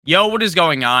Yo, what is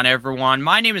going on, everyone?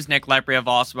 My name is Nick Lepre of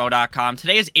Awesemo.com.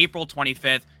 Today is April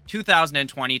 25th,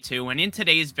 2022, and in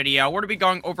today's video, we're going to be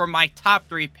going over my top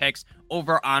 3 picks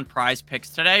over on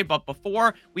PrizePicks today. But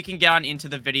before we can get on into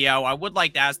the video, I would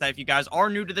like to ask that if you guys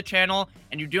are new to the channel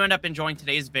and you do end up enjoying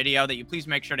today's video, that you please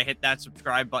make sure to hit that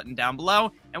subscribe button down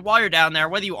below. And while you're down there,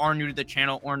 whether you are new to the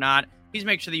channel or not, please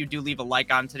make sure that you do leave a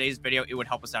like on today's video. It would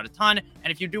help us out a ton.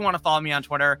 And if you do want to follow me on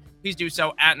Twitter, please do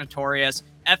so at Notorious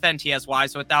FNTSY.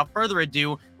 So without further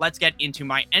ado, let's get into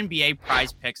my NBA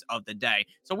prize picks of the day.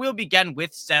 So we'll begin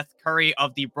with Seth Curry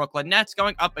of the Brooklyn Nets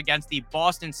going up against the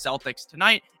Boston Celtics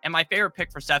tonight. And my favorite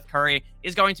pick for Seth Curry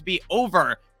is going to be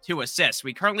over 2 assists.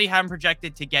 We currently have him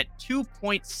projected to get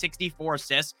 2.64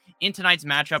 assists in tonight's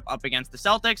matchup up against the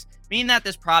Celtics, meaning that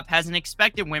this prop has an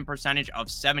expected win percentage of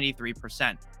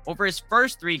 73%. Over his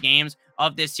first 3 games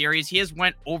of this series, he has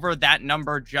went over that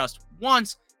number just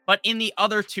once, but in the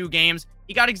other 2 games,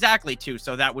 he got exactly 2,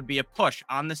 so that would be a push.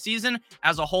 On the season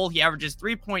as a whole, he averages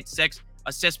 3.6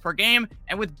 assists per game,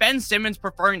 and with Ben Simmons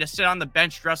preferring to sit on the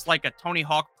bench dressed like a Tony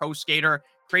Hawk Pro Skater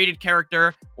created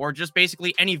character, or just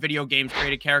basically any video games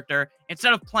created character,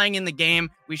 instead of playing in the game,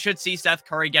 we should see Seth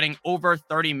Curry getting over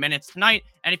 30 minutes tonight.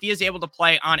 And if he is able to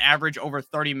play on average over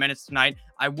 30 minutes tonight,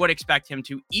 I would expect him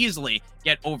to easily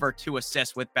get over 2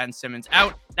 assists with Ben Simmons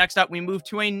out. Next up, we move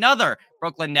to another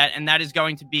Brooklyn Net, and that is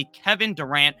going to be Kevin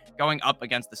Durant going up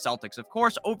against the Celtics. Of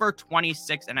course, over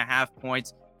 26.5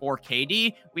 points for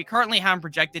KD. We currently have him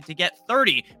projected to get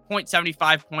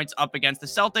 30.75 points up against the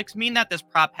Celtics, meaning that this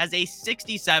prop has a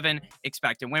 67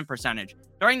 expected win percentage.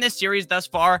 During this series thus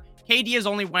far, KD has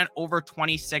only went over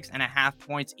 26.5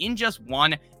 points in just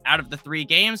 1 out of the 3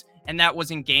 games, and that was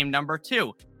in game number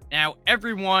 2. Now,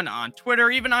 everyone on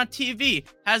Twitter, even on TV,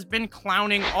 has been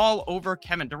clowning all over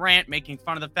Kevin Durant, making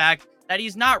fun of the fact that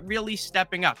he's not really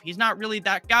stepping up. He's not really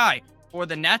that guy for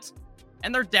the Nets,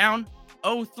 and they're down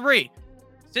 0-3.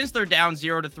 Since they're down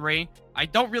 0-3, I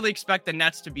don't really expect the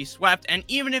Nets to be swept. And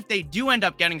even if they do end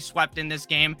up getting swept in this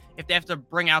game, if they have to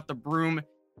bring out the broom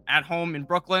at home in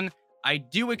Brooklyn, I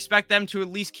do expect them to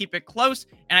at least keep it close.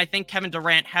 And I think Kevin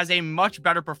Durant has a much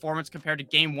better performance compared to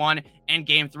game 1 and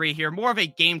game 3 here. More of a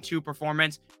game 2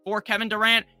 performance for Kevin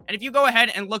Durant. And if you go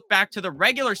ahead and look back to the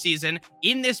regular season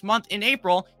in this month in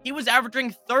April, he was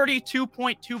averaging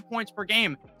 32.2 points per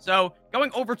game. So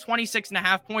going over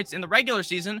 26.5 points in the regular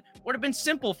season would have been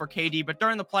simple for KD. But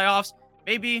during the playoffs,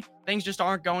 maybe things just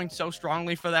aren't going so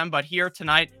strongly for them. But here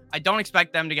tonight, I don't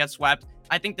expect them to get swept.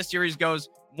 I think the series goes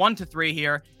 1-3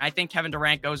 here. I think Kevin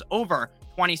Durant goes over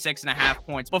 26.5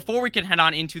 points. Before we can head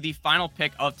on into the final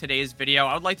pick of today's video,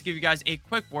 I would like to give you guys a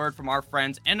quick word from our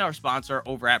friends and our sponsor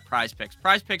over at PrizePicks.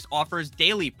 PrizePicks offers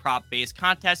daily prop-based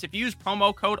contests. If you use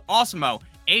promo code AWESEMO,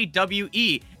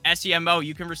 AWESEMO,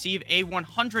 you can receive a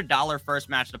 $100 first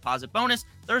match deposit bonus.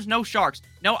 There's no sharks,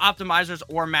 no optimizers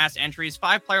or mass entries.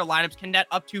 5-player lineups can net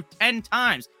up to 10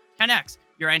 times, 10x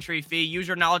your entry fee. Use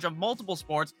your knowledge of multiple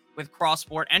sports with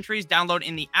cross-sport entries. Download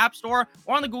in the App Store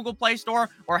or on the Google Play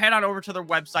Store, or head on over to their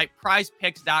website,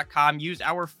 prizepicks.com. Use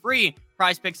our free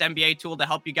PrizePicks NBA tool to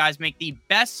help you guys make the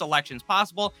best selections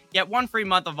possible. Get 1 free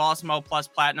month of Awesemo Plus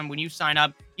Platinum when you sign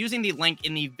up using the link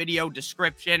in the video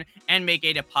description and make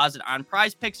a deposit on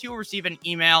PrizePicks. You will receive an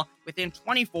email within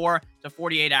 24 to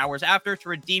 48 hours after to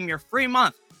redeem your free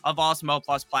month of Awesemo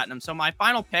Plus Platinum. So my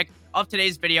final pick of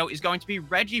today's video is going to be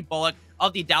Reggie Bullock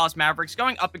of the Dallas Mavericks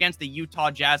going up against the Utah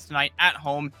Jazz tonight at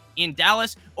home in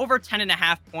Dallas. Over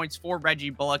 10.5 points for Reggie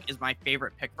Bullock is my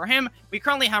favorite pick for him. We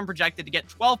currently have him projected to get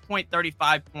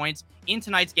 12.35 points in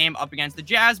tonight's game up against the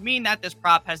Jazz, meaning that this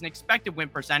prop has an expected win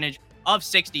percentage of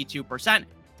 62%.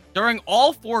 During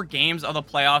all 4 games of the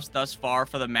playoffs thus far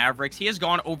for the Mavericks, he has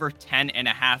gone over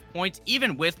 10.5 points,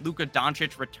 even with Luka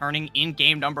Doncic returning in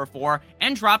game number 4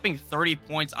 and dropping 30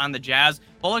 points on the Jazz.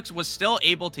 Bullock was still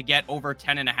able to get over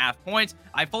 10.5 points.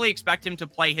 I fully expect him to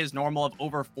play his normal of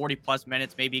over 40 plus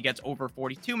minutes. Maybe he gets over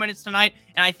 42 minutes tonight,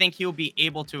 and I think he'll be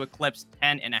able to eclipse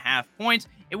 10.5 points.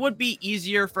 It would be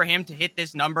easier for him to hit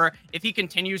this number if he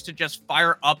continues to just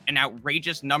fire up an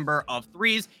outrageous number of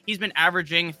threes. He's been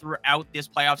averaging throughout this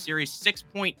playoff series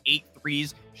 6.8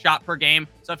 threes shot per game.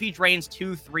 So if he drains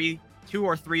 2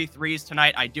 or 3 threes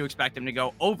tonight, I do expect him to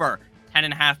go over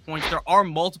 10.5 points. There are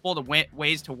multiple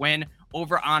ways to win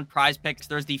over on PrizePicks.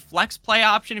 There's the flex play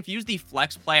option. If you use the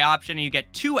flex play option and you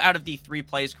get 2 out of the 3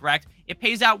 plays correct, it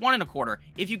pays out 1.25.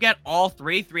 If you get all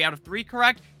 3 out of 3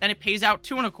 correct, then it pays out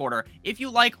 2.25. If you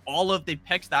like all of the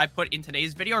picks that I put in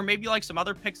today's video, or maybe you like some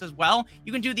other picks as well,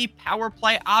 you can do the power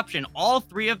play option. All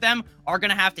 3 of them are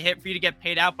going to have to hit for you to get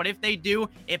paid out, but if they do,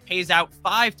 it pays out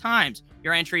 5 times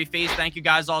your entry fees. Thank you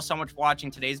guys all so much for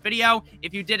watching today's video.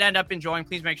 If you did end up enjoying,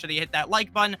 please make sure that you hit that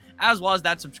like button as well as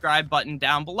that subscribe button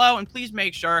down below. And please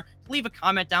make sure to leave a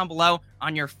comment down below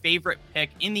on your favorite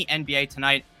pick in the NBA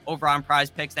tonight over on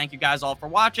PrizePicks. Thank you guys all for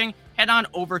watching. Head on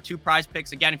over to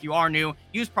PrizePicks. Again, if you are new,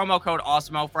 use promo code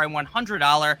AWESEMO for a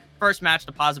 $100 first match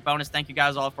deposit bonus. Thank you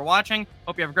guys all for watching.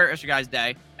 Hope you have a great rest of your guys'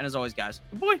 day. And as always, guys,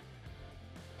 good boy.